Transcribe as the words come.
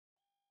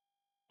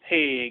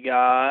Hey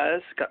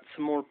guys, got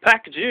some more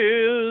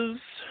packages.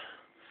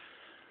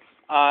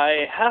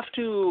 I have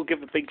to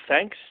give a big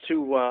thanks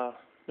to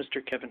Mr.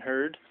 Kevin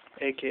Hurd,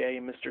 aka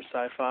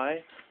MrSciFi,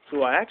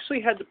 who I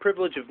actually had the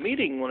privilege of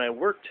meeting when I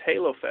worked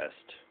Halo Fest.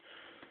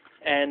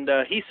 And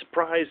he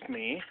surprised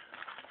me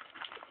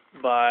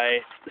by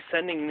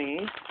sending me,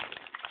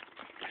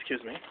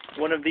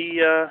 one of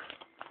the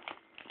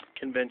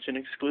convention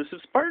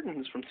exclusive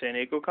Spartans from San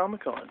Diego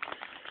Comic-Con,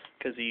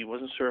 because he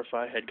wasn't sure if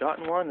I had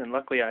gotten one, and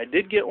luckily I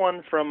did get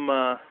one from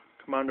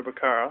Commander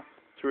Bakara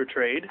through a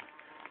trade,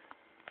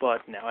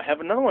 but now I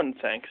have another one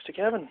thanks to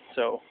Kevin,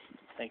 so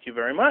thank you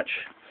very much.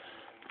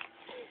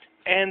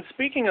 And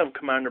speaking of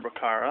Commander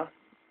Bakara,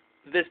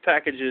 this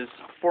package is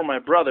for my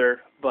brother,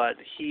 but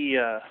he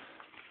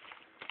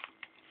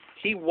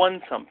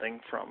won something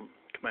from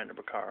Commander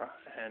Bakara,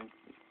 and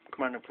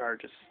Commander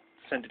Bakara just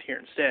sent it here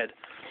instead.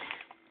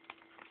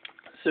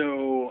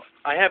 So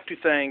I have to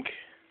thank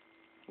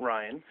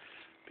Ryan,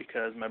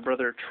 because my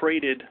brother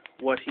traded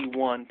what he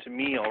won to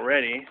me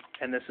already,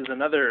 and this is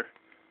another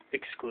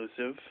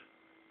exclusive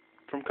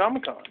from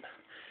Comic-Con.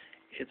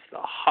 It's the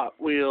Hot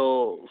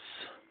Wheels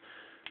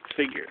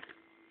figure,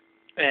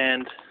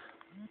 and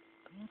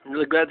I'm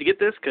really glad to get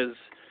this because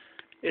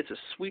it's a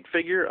sweet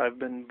figure. I've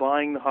been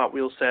buying the Hot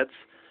Wheels sets,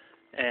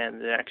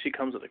 and it actually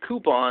comes with a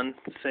coupon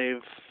to save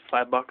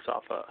 $5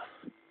 off a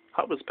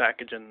Hot Wheels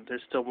package, and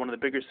there's still one of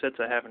the bigger sets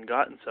I haven't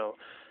gotten, so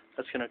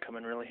that's going to come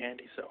in really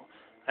handy. So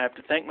I have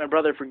to thank my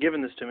brother for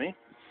giving this to me,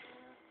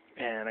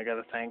 and I got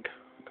to thank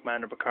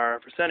Commander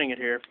Bakara for sending it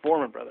here for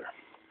my brother.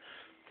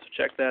 So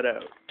check that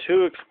out.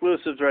 2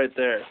 exclusives right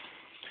there.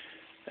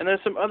 And there's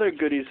some other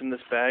goodies in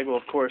this bag. Well,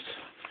 of course,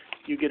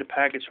 you get a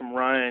package from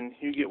Ryan.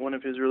 You get one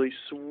of his really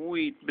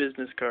sweet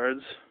business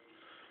cards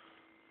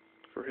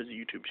for his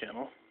YouTube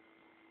channel.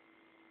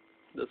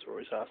 That's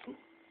always awesome.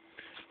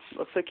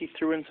 Looks like he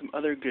threw in some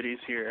other goodies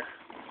here.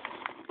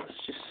 Let's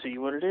just see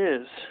what it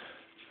is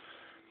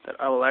that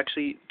I will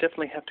actually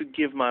definitely have to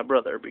give my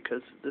brother,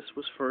 because this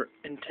was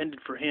intended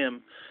for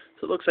him.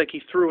 So it looks like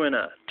he threw in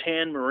a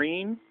tan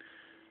marine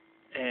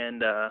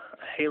and a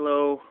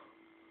Halo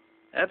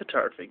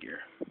avatar figure.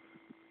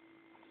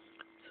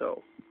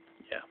 So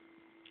yeah,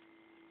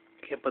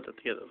 I can't put that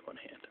together with one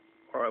hand,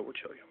 or I would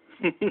show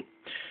you.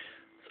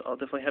 So I'll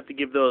definitely have to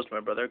give those to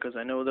my brother, because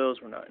I know those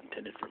were not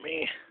intended for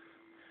me.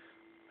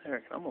 There, I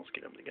can almost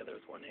get them together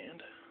with one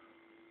hand.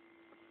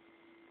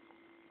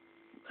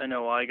 I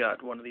know I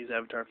got one of these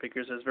avatar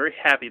figures. I was very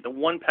happy. The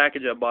one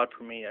package I bought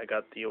for me, I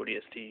got the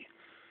ODST. It's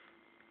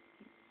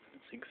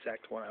the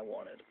exact one I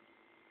wanted.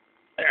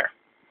 There.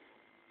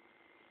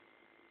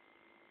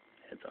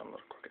 Head's on a little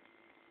crooked.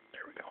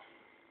 There we go.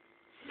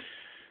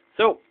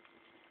 So,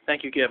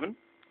 thank you, Kevin.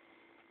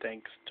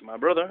 Thanks to my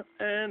brother.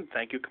 And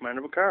thank you,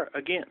 Commander Bakara,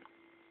 again.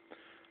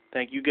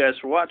 Thank you guys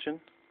for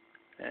watching.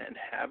 And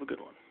have a good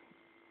one.